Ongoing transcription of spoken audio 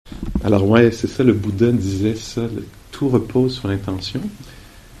Alors ouais, c'est ça, le Bouddha disait ça, tout repose sur l'intention.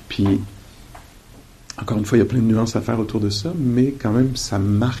 Puis, encore une fois, il y a plein de nuances à faire autour de ça, mais quand même, ça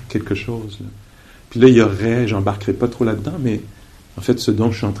marque quelque chose. Là. Puis là, il y aurait, j'embarquerai pas trop là-dedans, mais en fait, ce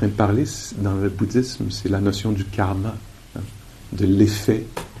dont je suis en train de parler dans le bouddhisme, c'est la notion du karma, hein, de l'effet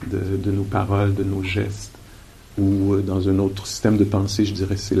de nos paroles, de nos gestes, ou dans un autre système de pensée, je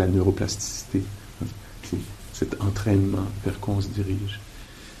dirais, c'est la neuroplasticité. Hein, c'est cet entraînement vers quoi on se dirige.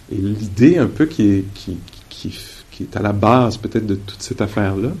 Et l'idée un peu qui est à la base peut-être de toute cette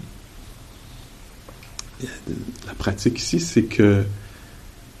affaire-là, la pratique ici, c'est que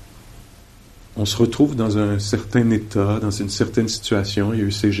on se retrouve dans un certain état, dans une certaine situation. Il y a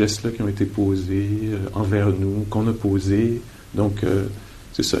eu ces gestes-là qui ont été posés envers nous, qu'on a posés. Donc,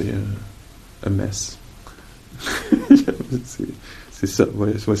 c'est ça, il y a un mess. c'est ça,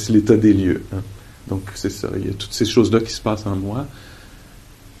 voici l'état des lieux. Hein. Donc, c'est ça, il y a toutes ces choses-là qui se passent en moi.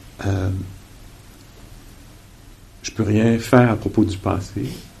 Je peux rien faire à propos du passé.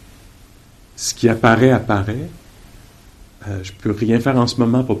 Ce qui apparaît. Je peux rien faire en ce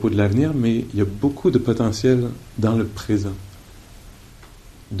moment à propos de l'avenir, mais il y a beaucoup de potentiel dans le présent.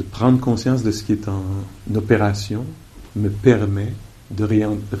 De prendre conscience de ce qui est en opération me permet de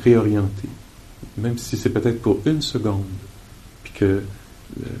réorienter, même si c'est peut-être pour une seconde, puis que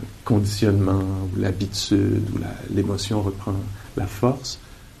le conditionnement ou l'habitude ou l'émotion reprend la force.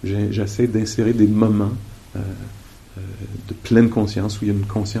 J'essaie d'insérer des moments de pleine conscience où il y a une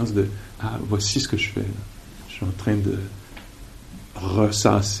conscience de « Ah, voici ce que je fais. Là. Je suis en train de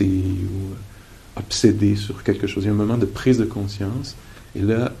ressasser ou obséder sur quelque chose. » Il y a un moment de prise de conscience. Et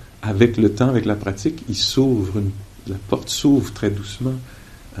là, avec le temps, avec la pratique, la porte s'ouvre très doucement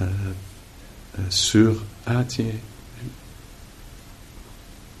sur « Ah, tiens,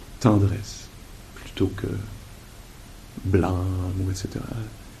 tendresse » plutôt que blâme ou etc.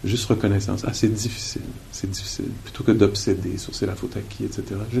 Juste reconnaissance. Ah, c'est difficile. Plutôt que d'obséder sur c'est la faute à qui, etc.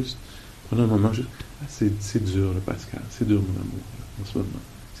 Juste, prenons un moment, juste, ah, c'est dur, là, Pascal. C'est dur, mon amour, là, en ce moment.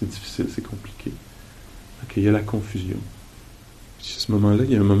 C'est difficile, c'est compliqué. OK, il y a la confusion. Puis, à ce moment-là,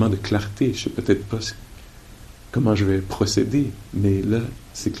 il y a un moment de clarté. Je ne sais peut-être pas comment je vais procéder, mais là,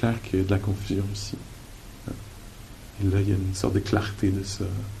 c'est clair qu'il y a de la confusion aussi. Et là, il y a une sorte de clarté de ça,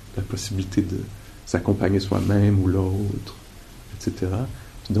 la possibilité de s'accompagner soi-même ou l'autre, etc.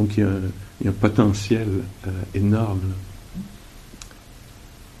 Donc, il y a un potentiel énorme.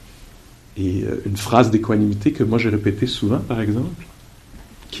 Et une phrase d'équanimité que moi j'ai répétée souvent, par exemple,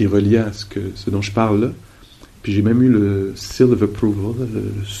 qui est reliée à ce dont je parle là. Puis j'ai même eu le seal of approval,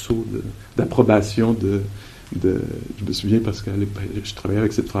 le sceau d'approbation je me souviens parce que je travaillais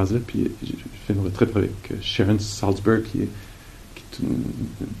avec cette phrase-là, puis j'ai fait une retraite avec Sharon Salzberg, qui est une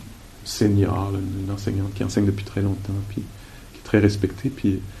senior, une enseignante qui enseigne depuis très longtemps, puis très respectée,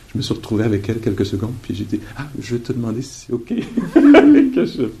 puis je me suis retrouvé avec elle quelques secondes, puis j'ai dit « Ah, je vais te demander si c'est OK que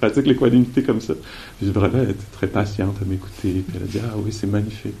je pratique l'équanimité comme ça. » Puis vraiment, elle était très patiente à m'écouter, puis elle a dit « Ah oui, c'est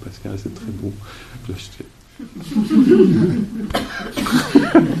magnifique, Pascal, c'est très beau. » Puis là, j'étais...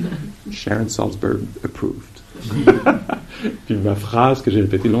 Sharon Salzberg approved. Puis ma phrase que j'ai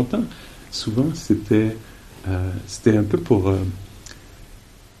répétée longtemps, souvent, c'était un peu pour...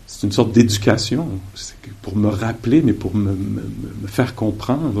 c'est une sorte d'éducation, c'est pour me rappeler, mais pour me faire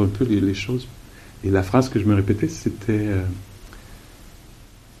comprendre un peu les choses. Et la phrase que je me répétais, c'était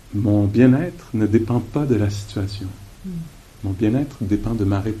mon bien-être ne dépend pas de la situation. Mon bien-être dépend de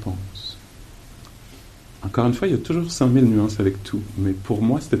ma réponse. Encore une fois, il y a toujours 100 000 nuances avec tout, mais pour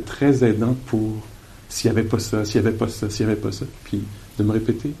moi, c'était très aidant pour s'il n'y avait pas ça, s'il n'y avait pas ça, s'il n'y avait pas ça, puis de me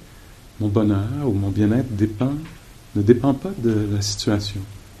répéter, mon bonheur ou mon bien-être ne dépend pas de la situation.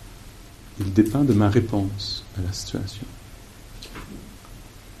 Il dépend de ma réponse à la situation.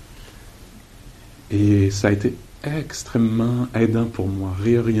 Et ça a été extrêmement aidant pour moi,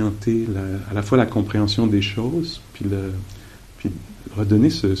 réorienter à la fois la compréhension des choses, puis redonner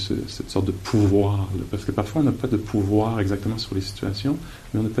cette sorte de pouvoir. Là, parce que parfois, on n'a pas de pouvoir exactement sur les situations,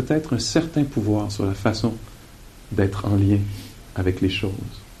 mais on a peut-être un certain pouvoir sur la façon d'être en lien avec les choses.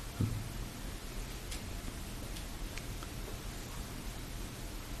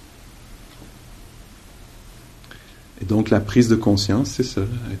 Et donc, la prise de conscience, c'est ça,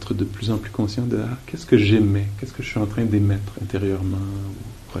 être de plus en plus conscient de qu'est-ce que j'aimais, qu'est-ce que je suis en train d'émettre intérieurement,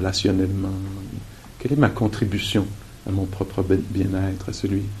 ou relationnellement, quelle est ma contribution à mon propre bien-être, à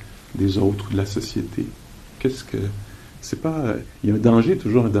celui des autres ou de la société. C'est pas... il y a un danger,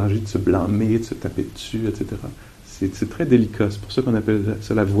 toujours un danger de se blâmer, de se taper dessus, etc. C'est très délicat, c'est pour ça qu'on appelle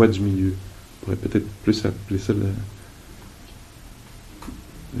ça la voie du milieu. On pourrait peut-être plus appeler ça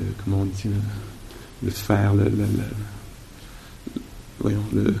comment on dit, le faire, voyons,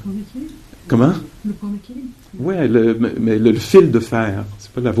 Le point d'équilibre. comment? Le point d'équilibre. Ouais, mais le fil de fer.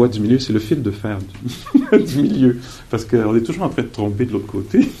 C'est pas la voie du milieu, c'est le fil de fer du milieu. Parce qu'on est toujours en train de tromper de l'autre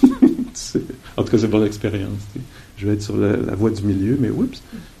côté. En tout cas, c'est mon expérience. Je vais être sur la voie du milieu, mais oups,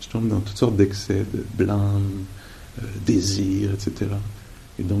 je tombe dans toutes sortes d'excès, de blâme, désir, etc.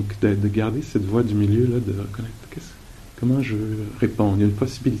 Et donc, de garder cette voie du milieu, là, de reconnaître comment je réponds. Il y a une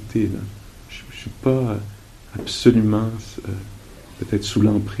possibilité, là. Je ne suis pas absolument peut-être sous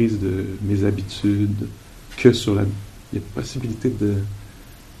l'emprise de mes habitudes, que sur la... Il y a une possibilité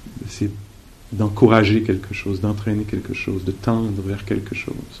d'encourager quelque chose, d'entraîner quelque chose, de tendre vers quelque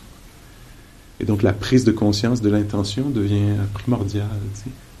chose. Et donc la prise de conscience de l'intention devient primordiale. Tu sais.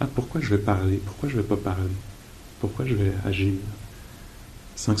 Ah, pourquoi je vais parler? Pourquoi je ne vais pas parler? Pourquoi je vais agir?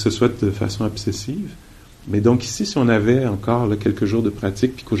 Sans que ce soit de façon obsessive. Mais donc ici, si on avait encore là, quelques jours de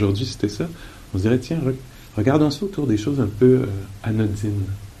pratique, puis qu'aujourd'hui c'était ça, on se dirait, tiens, regardons ça autour des choses un peu anodines.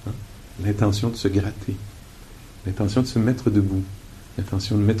 Hein? L'intention de se gratter, l'intention de se mettre debout,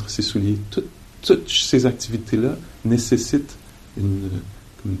 l'intention de mettre ses souliers. Toutes ces activités-là nécessitent une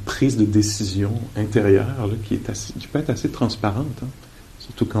prise de décision intérieure là, qui peut être assez transparente. Hein?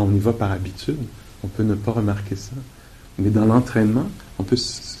 Surtout quand on y va par habitude, on peut ne pas remarquer ça. Mais dans l'entraînement, on peut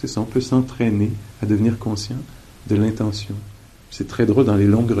s'entraîner à devenir conscient de l'intention. C'est très drôle, dans les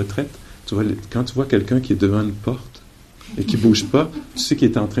longues retraites, quand tu vois quelqu'un qui est devant une porte et qui ne bouge pas, tu sais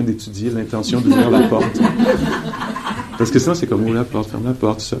qu'il est en train d'étudier l'intention d'ouvrir la porte. Parce que sinon, c'est comme ouvre la porte, ferme la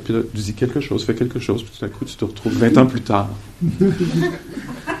porte, ça, puis là, tu dis quelque chose, fais quelque chose, puis tout à coup, tu te retrouves 20 ans plus tard.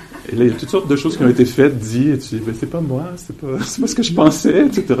 Et là, il y a toutes sortes de choses qui ont été faites, dites, et tu dis, ben, c'est pas moi, c'est pas ce que je pensais,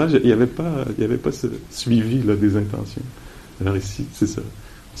 etc. Il n'y avait pas ce suivi là, des intentions. Alors ici, c'est ça.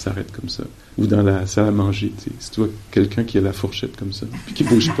 On s'arrête comme ça. Ou dans la salle à manger, tu sais, si tu vois quelqu'un qui a la fourchette comme ça, puis qui ne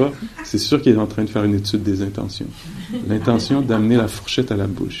bouge pas, c'est sûr qu'il est en train de faire une étude des intentions. L'intention d'amener la fourchette à la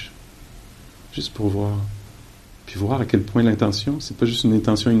bouche. Juste pour voir. Puis voir à quel point l'intention, c'est pas juste une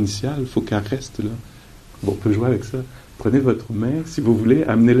intention initiale, il faut qu'elle reste là. Bon, on peut jouer avec ça. Prenez votre main, si vous voulez,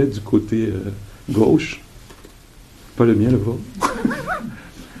 amenez-la du côté gauche. Pas le mien, le vôtre.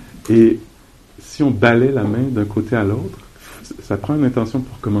 Et si on balaie la main d'un côté à l'autre, ça prend une intention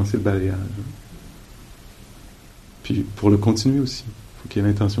pour commencer le balayage. Puis pour le continuer aussi, il faut qu'il y ait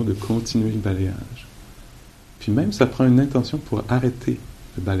l'intention de continuer le balayage. Puis même, ça prend une intention pour arrêter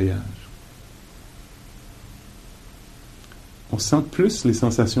le balayage. On sent plus les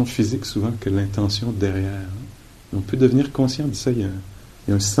sensations physiques souvent que l'intention derrière. On peut devenir conscient de ça. Il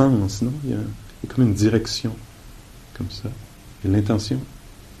y a un sens, non? Il y a comme une direction, comme ça. Et l'intention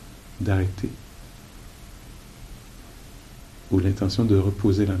d'arrêter. Ou l'intention de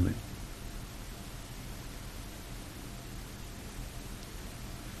reposer la main.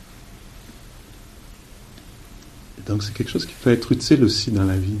 Donc c'est quelque chose qui peut être utile aussi dans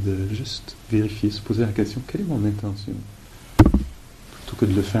la vie, de juste vérifier, se poser la question, quelle est mon intention? Plutôt que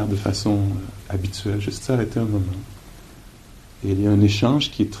de le faire de façon habituelle, juste s'arrêter un moment. Et il y a un échange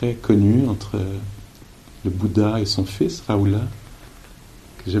qui est très connu entre le Bouddha et son fils, Rahula,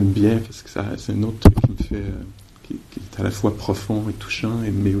 que j'aime bien, parce que c'est un autre truc qui me fait... qui est à la fois profond et touchant,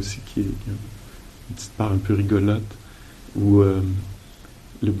 mais aussi qui a une petite part un peu rigolote, où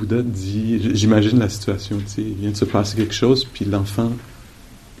le Bouddha dit, j'imagine la situation, tu sais, il vient de se passer quelque chose, puis l'enfant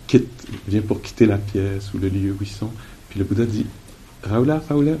vient pour quitter la pièce ou le lieu où ils sont, puis le Bouddha dit, Rahula,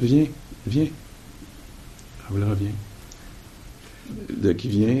 viens. Rahula revient. Qui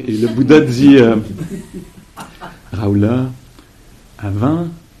vient, et le Bouddha dit, Rahula, avant,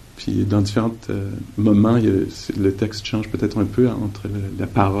 puis dans différents moments, le texte change peut-être un peu entre la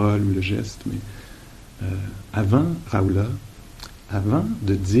parole ou le geste, mais avant, Rahula, avant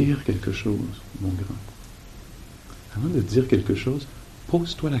de dire quelque chose, mon grand, avant de dire quelque chose,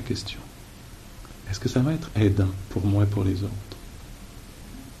 pose-toi la question. Est-ce que ça va être aidant pour moi et pour les autres?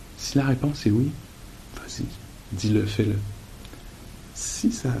 Si la réponse est oui, vas-y, dis-le, fais-le.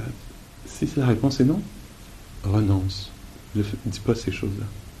 Si la réponse est non, renonce. Ne dis pas ces choses-là.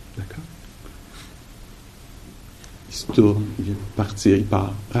 D'accord? Il se tourne, il vient partir, il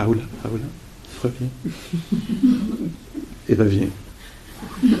part. Rahula, reviens. Il revient.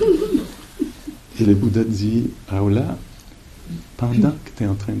 Et le Bouddha dit, Rahula, pendant que tu es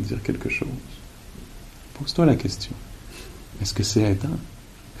en train de dire quelque chose, pose-toi la question. Est-ce que c'est aidant?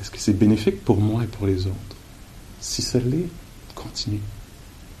 Est-ce que c'est bénéfique pour moi et pour les autres? Si ça l'est, continue.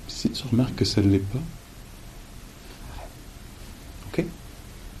 Si tu remarques que ça ne l'est pas, ok?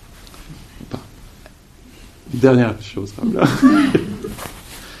 Bon. Dernière chose, Rahula.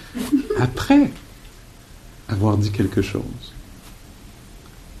 Après avoir dit quelque chose,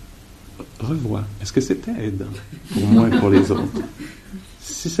 revois. Est-ce que c'était aidant pour moi et pour les autres?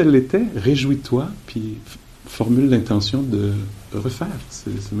 Si ça l'était, réjouis-toi, puis formule l'intention de refaire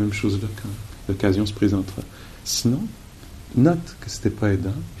ces mêmes choses-là quand l'occasion se présentera. Sinon, note que c'était pas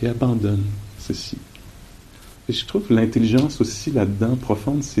aidant et abandonne ceci. Et je trouve l'intelligence aussi là-dedans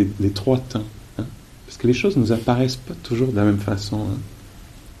profonde, c'est les 3 temps. Hein? Parce que les choses nous apparaissent pas toujours de la même façon. Hein?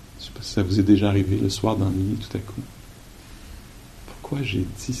 Je sais pas si ça vous est déjà arrivé le soir dans le lit, tout à coup. Pourquoi j'ai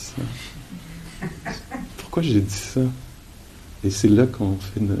dit ça? Pourquoi j'ai dit ça? Et c'est là qu'on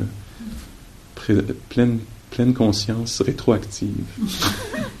fait une pleine conscience rétroactive.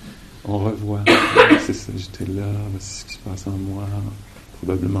 On revoit, c'est ça, j'étais là, c'est ce qui se passe en moi,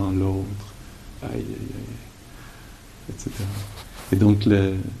 probablement l'autre, aïe, aïe, aïe, etc. Et donc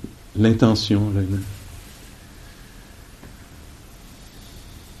l'intention, là,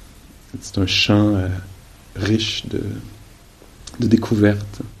 c'est un champ riche de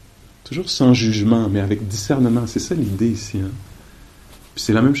découvertes, toujours sans jugement, mais avec discernement. C'est ça l'idée ici. Hein? Puis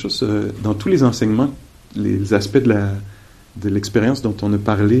c'est la même chose dans tous les enseignements, les aspects de l'expérience dont on a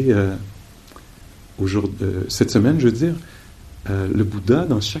parlé cette semaine, je veux dire. Le Bouddha,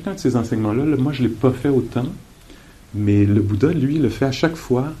 dans chacun de ces enseignements-là, moi je ne l'ai pas fait autant, mais le Bouddha, lui, le fait à chaque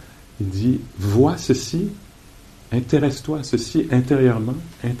fois. Il dit, vois ceci, intéresse-toi à ceci intérieurement,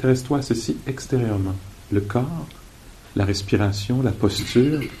 intéresse-toi à ceci extérieurement. Le corps, la respiration, la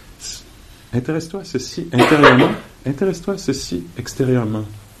posture. Intéresse-toi à ceci intérieurement, intéresse-toi à ceci extérieurement.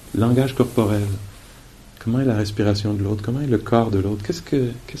 Langage corporel. Comment est la respiration de l'autre? Comment est le corps de l'autre? Qu'est-ce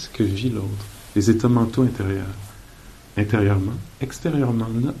que vit l'autre? Les états mentaux intérieurs. Intérieurement, extérieurement,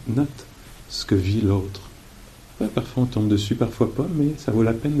 note ce que vit l'autre. Ouais, parfois on tombe dessus, parfois pas, mais ça vaut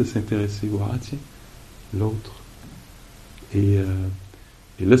la peine de s'intéresser. Voir, tiens, l'autre. Et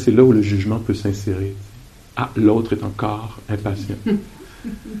là, c'est là où le jugement peut s'insérer. Ah, l'autre est encore impatient.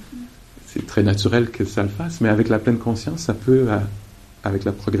 C'est très naturel que ça le fasse, mais avec la pleine conscience, ça peut, avec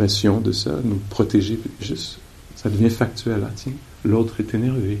la progression de ça, nous protéger. Juste, ça devient factuel. Ah, tiens, l'autre est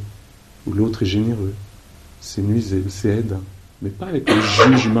énervé, ou l'autre est généreux. C'est nuisible, c'est aidant. Mais pas avec le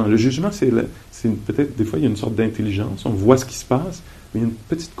jugement. Le jugement, c'est peut-être, des fois, il y a une sorte d'intelligence, on voit ce qui se passe, mais il y a une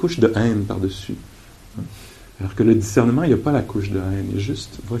petite couche de haine par-dessus. Alors que le discernement, il n'y a pas la couche de haine, il y a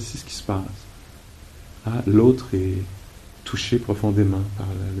juste, voici ce qui se passe. Ah, l'autre est touché profondément par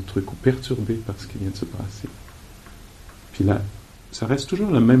le truc, ou perturbé par ce qui vient de se passer. Puis là, ça reste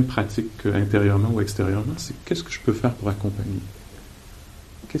toujours la même pratique qu'intérieurement ou extérieurement, c'est qu'est-ce que je peux faire pour accompagner?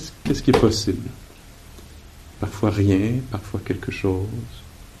 Qu'est-ce qui est possible? Parfois rien, parfois quelque chose.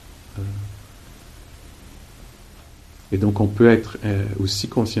 Et donc on peut être aussi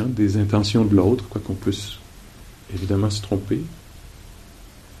conscient des intentions de l'autre, quoi qu'on puisse évidemment se tromper.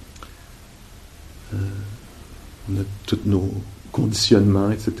 On a tous nos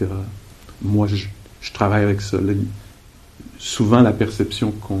conditionnements, etc. Moi, je travaille avec ça. Là, souvent, la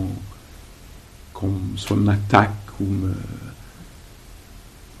perception qu'on soit m'attaque ou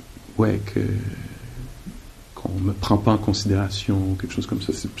qu'on ne me prend pas en considération, quelque chose comme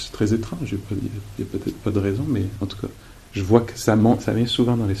ça, c'est très étrange. Il n'y a peut-être pas de raison, mais en tout cas, je vois que ça monte, ça vient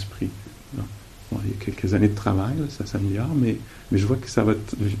souvent dans l'esprit. Bon, il y a quelques années de travail, là, ça s'améliore, mais je vois que ça va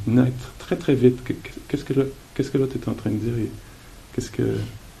naître très très vite. Qu'est-ce que l'autre est en train de dire?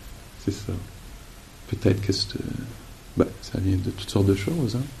 C'est ça. Peut-être que ça vient de toutes sortes de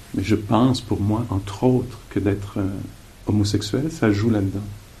choses, hein, mais je pense pour moi, entre autres, que d'être homosexuel, ça joue là-dedans.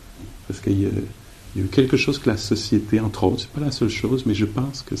 Parce qu'il y a eu quelque chose que la société, entre autres, c'est pas la seule chose, mais je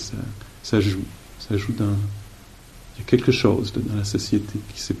pense que ça joue. Ça joue dans... Il y a quelque chose dans la société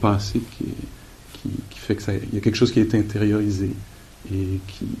qui s'est passé, qui fait que il y a quelque chose qui a été intériorisé et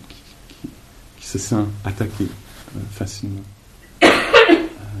qui se sent attaqué facilement.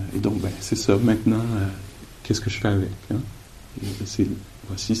 Et donc, c'est ça. Maintenant, qu'est-ce que je fais avec? Hein?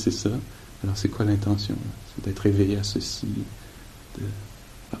 Voici, c'est ça. Alors, c'est quoi l'intention? C'est d'être éveillé à ceci.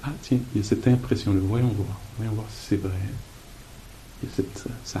 Ah, tiens, il y a cette impression-là. Voyons voir si c'est vrai.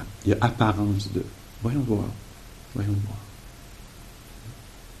 Il y a apparence de... Voyons voir.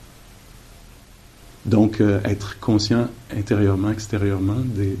 Donc, être conscient intérieurement, extérieurement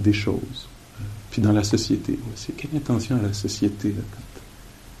des choses. Puis dans la société aussi. Quelle intention a la société là, quand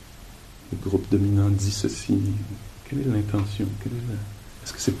le groupe dominant dit ceci? Quelle est l'intention?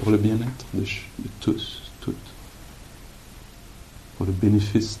 Est-ce que c'est pour le bien-être de tous, toutes? Pour le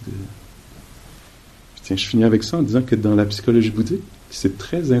bénéfice de... Tiens, je finis avec ça en disant que dans la psychologie bouddhique, c'est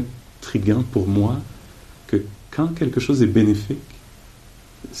très intriguant pour moi que quand quelque chose est bénéfique,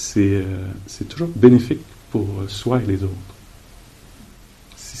 c'est toujours bénéfique pour soi et les autres.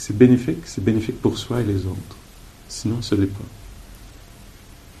 Si c'est bénéfique pour soi et les autres. Sinon, ce n'est pas.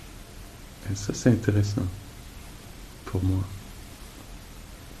 Et ça, c'est intéressant pour moi.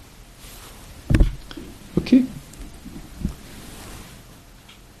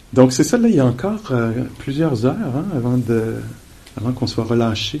 Donc c'est ça, là, il y a encore plusieurs heures avant qu'on soit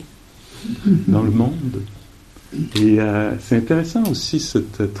relâché dans le monde. Et c'est intéressant aussi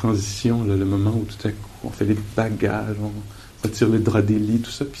cette transition, là, le moment où tout à coup on fait les bagages, on retire les draps des lits,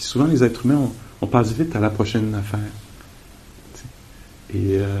 tout ça. Puis souvent les êtres humains, on passe vite à la prochaine affaire.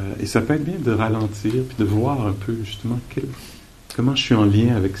 Et ça peut être bien de ralentir, puis de voir un peu justement comment je suis en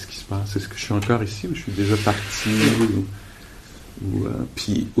lien avec ce qui se passe. Est-ce que je suis encore ici ou je suis déjà parti?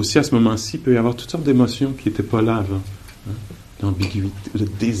 Puis aussi à ce moment-ci, il peut y avoir toutes sortes d'émotions qui n'étaient pas là avant. Hein? L'ambiguïté, le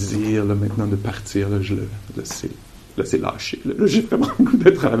désir là, maintenant de partir, là, je le laisser lâcher. Là, j'ai vraiment le goût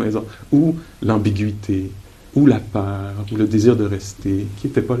d'être à la maison. Ou l'ambiguïté, ou la peur, ou le désir de rester, qui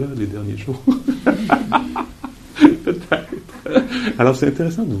n'était pas là les derniers jours. Peut-être. Alors c'est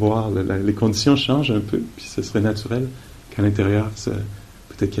intéressant de voir, les conditions changent un peu, puis ce serait naturel qu'à l'intérieur,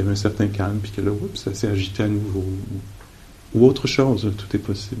 peut-être qu'il y avait un certain calme, puis que là, ça s'est agité à nouveau, ou autre chose, tout est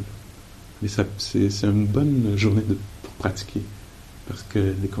possible. Mais c'est une bonne journée pour pratiquer, parce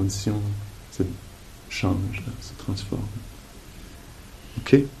que les conditions changent, là, se transforment.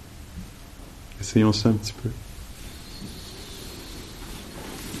 OK? Essayons ça un petit peu.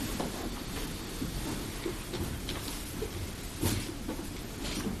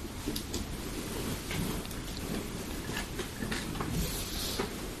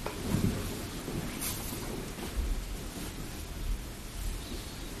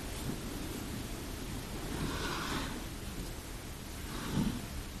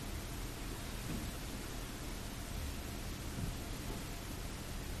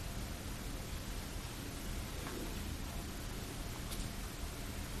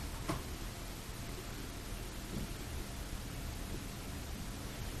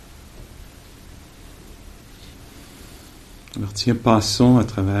 Alors tiens, passons à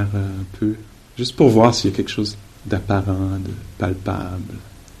travers un peu, juste pour voir s'il y a quelque chose d'apparent, de palpable,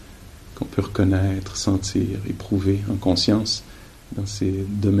 qu'on peut reconnaître, sentir, éprouver en conscience dans ces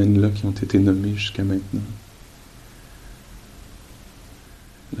domaines-là qui ont été nommés jusqu'à maintenant.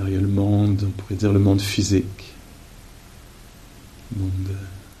 Alors il y a le monde, on pourrait dire le monde physique, le monde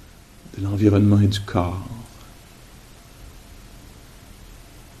de l'environnement et du corps,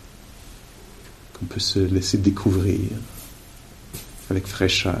 qu'on peut se laisser découvrir avec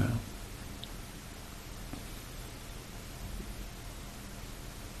fraîcheur.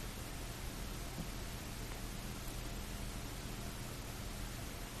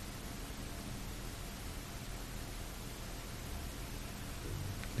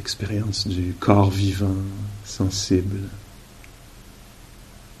 L'expérience du corps vivant, sensible,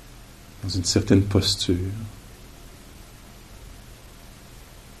 dans une certaine posture.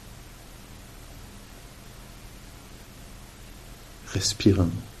 Respirant.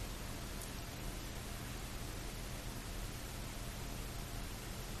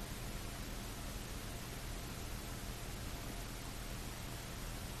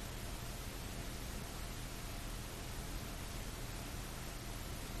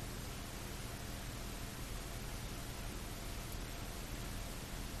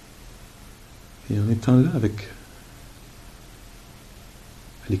 Et en étant là à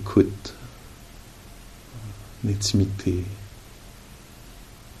l'écoute, l'intimité,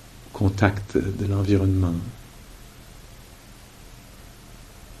 contact de l'environnement,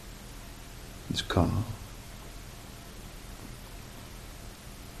 du corps.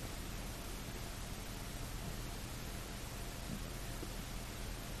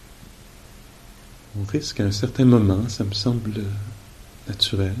 On risque à un certain moment, ça me semble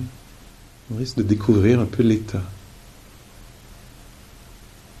naturel, on risque de découvrir un peu l'état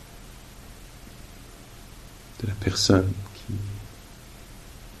de la personne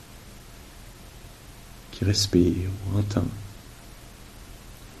qui respire ou entend,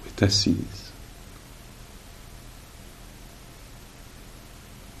 ou est assise.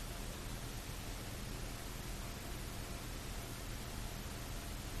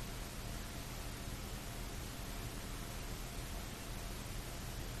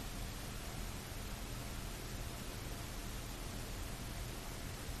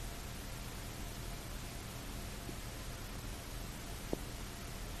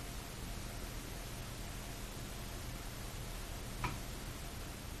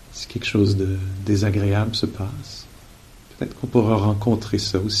 Si quelque chose de désagréable se passe, peut-être qu'on pourra rencontrer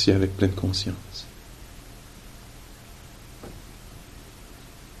ça aussi avec pleine conscience.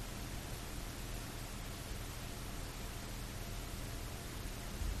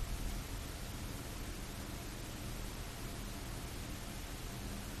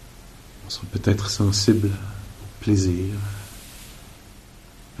 On sera peut-être sensible au plaisir,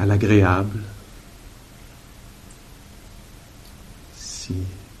 à l'agréable. Si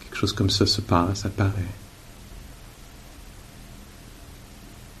chose comme ça se passe, apparaît.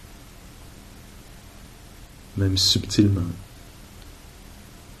 Même subtilement.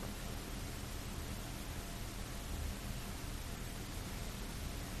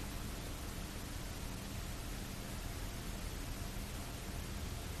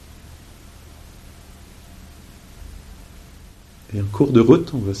 Et en cours de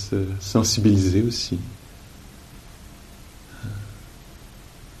route, on va se sensibiliser aussi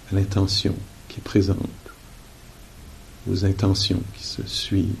à l'intention qui est présente, aux intentions qui se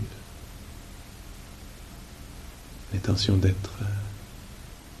suivent, l'intention d'être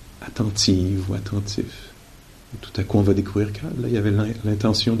attentive ou attentif. Et tout à coup, on va découvrir que là, il y avait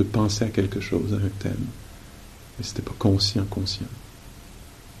l'intention de penser à quelque chose, à un thème, mais c'était pas conscient.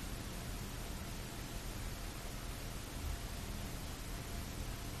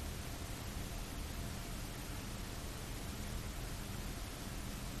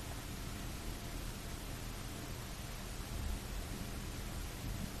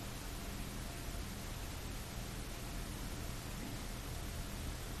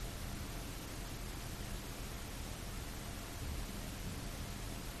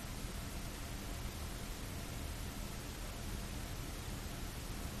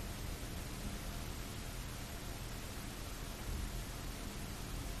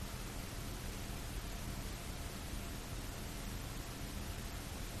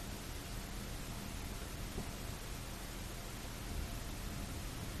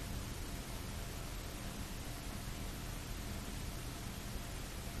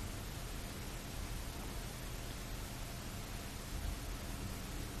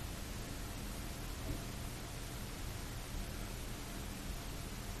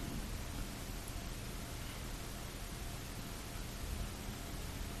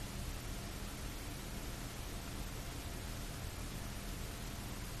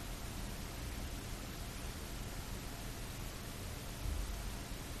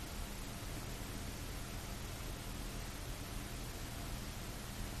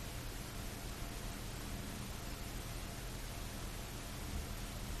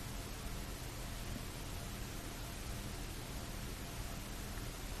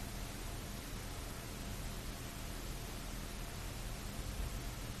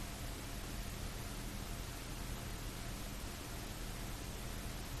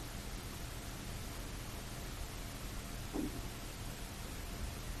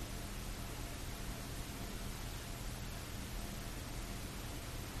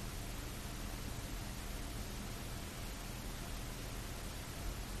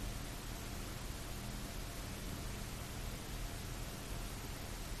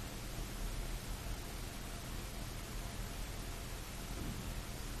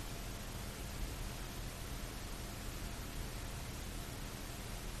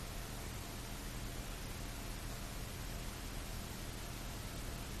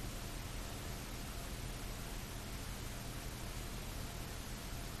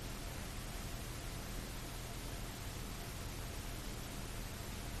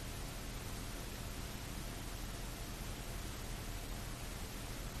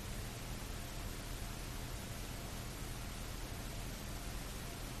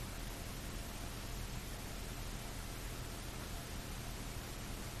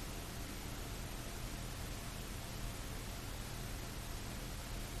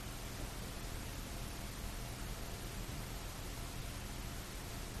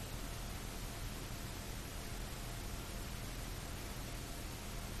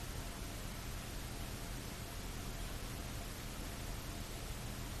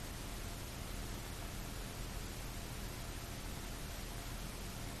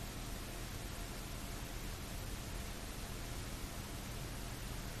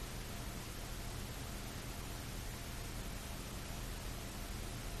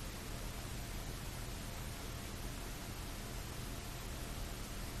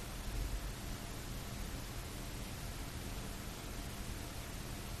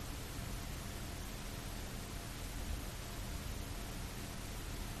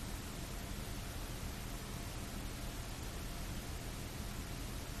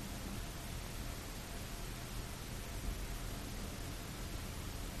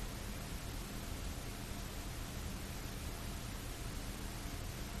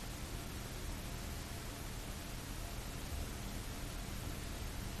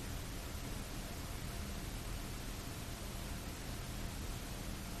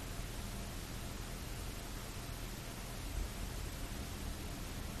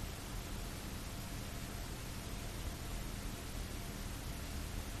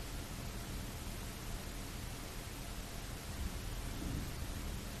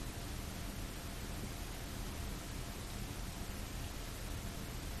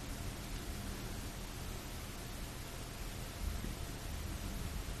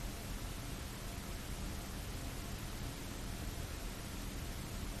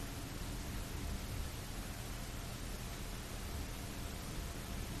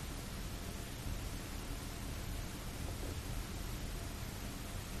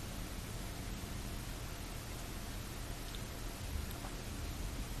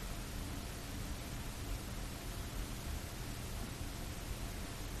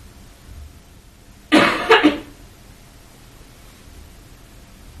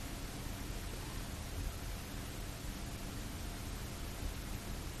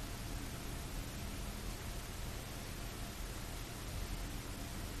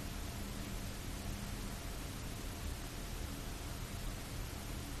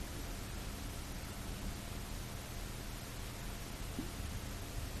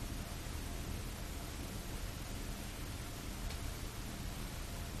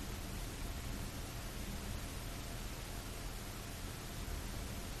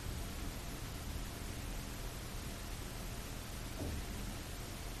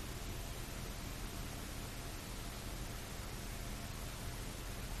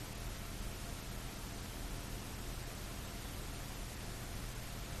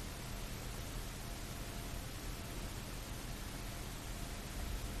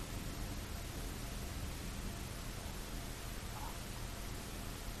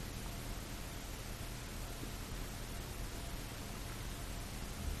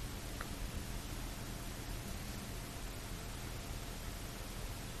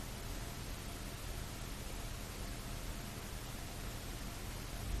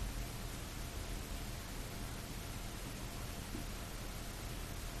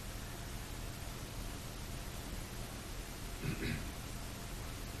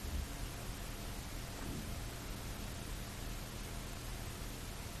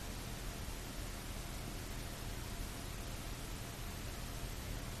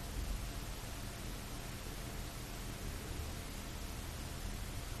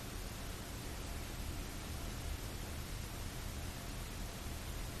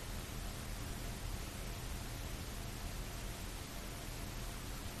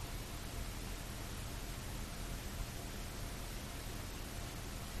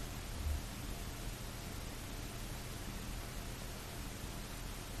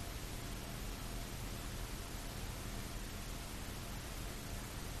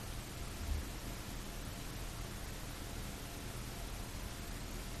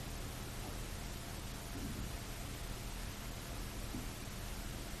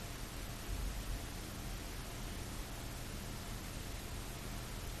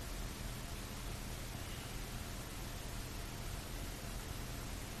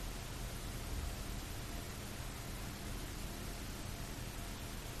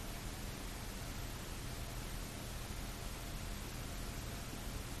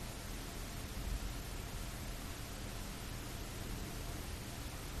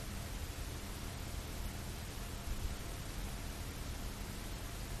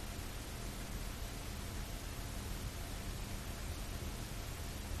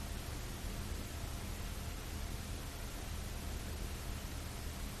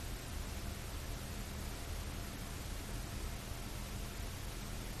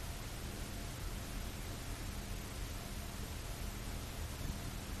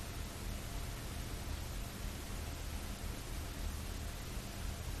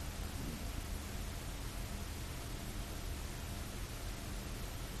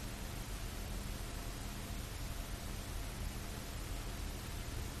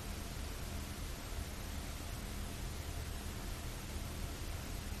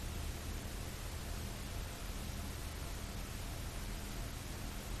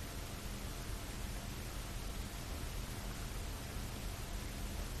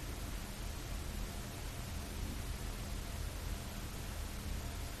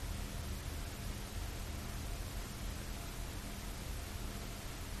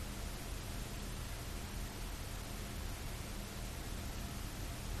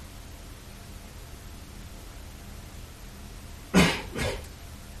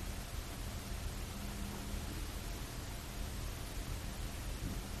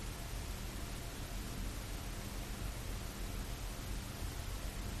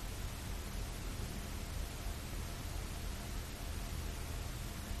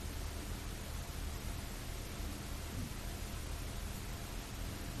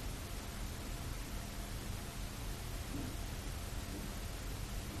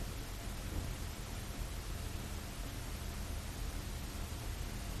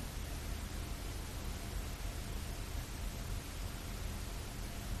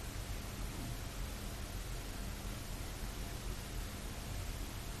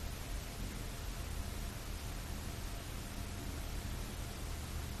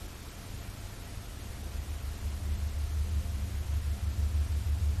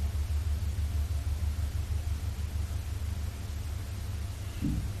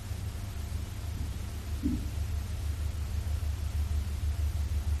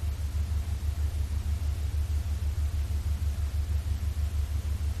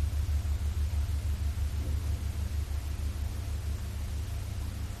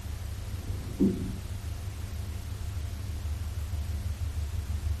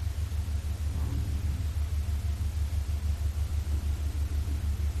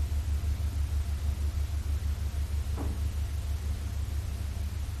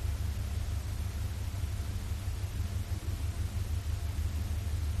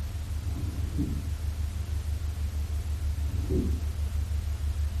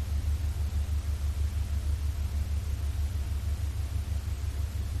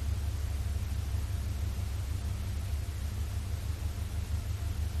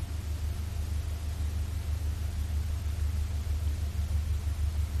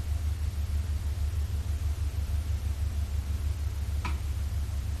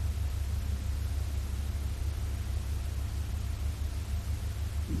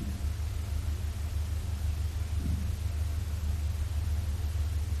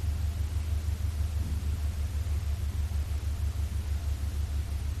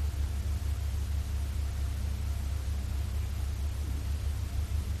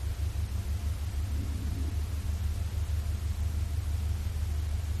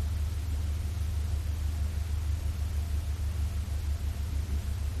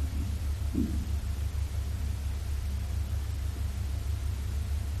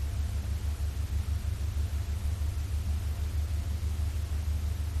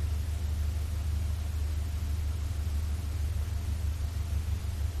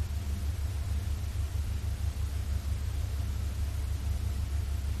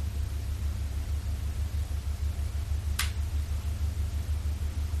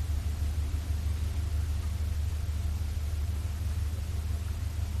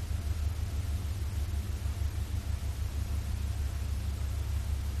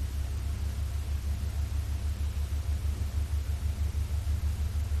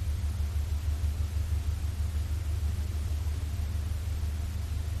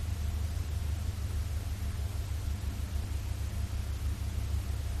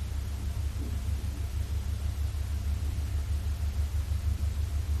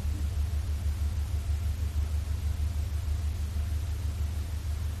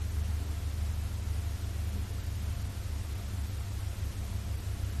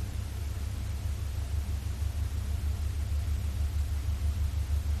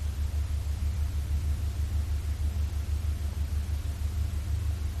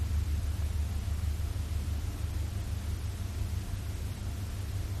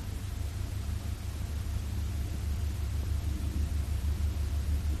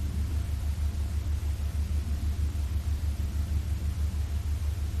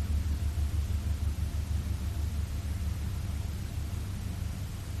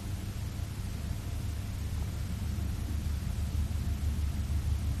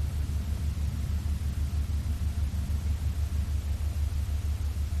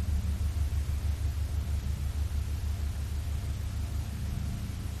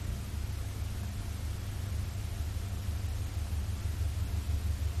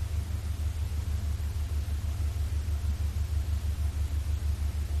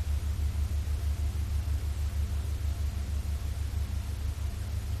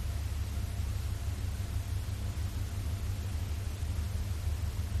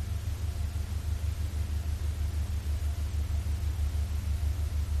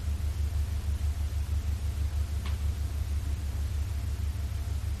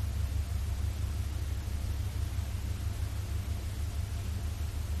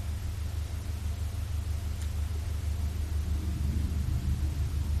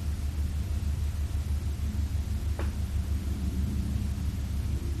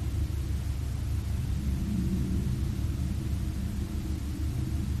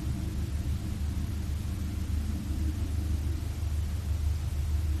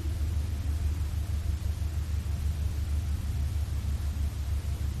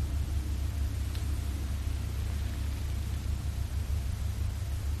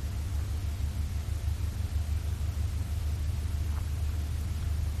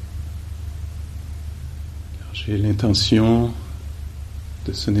 J'ai l'intention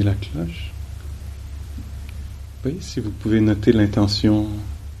de sonner la cloche. Oui, si vous pouvez noter l'intention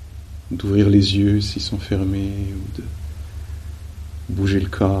d'ouvrir les yeux s'ils sont fermés ou de bouger le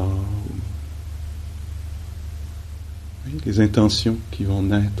corps. Oui, les intentions qui vont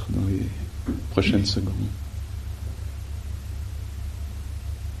naître dans les prochaines secondes.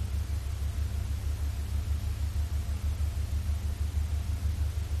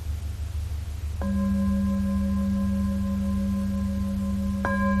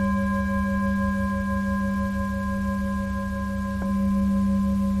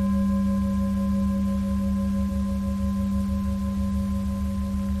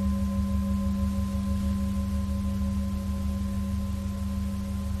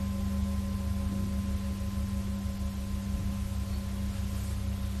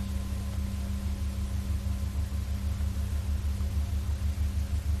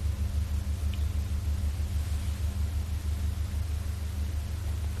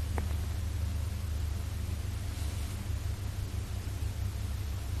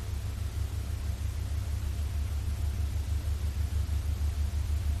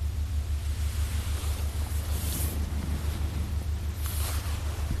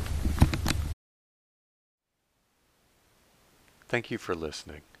 Thank you for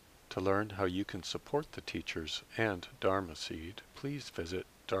listening. To learn how you can support the teachers and Dharma Seed, please visit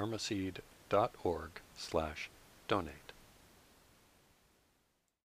dharmaseed.org/donate.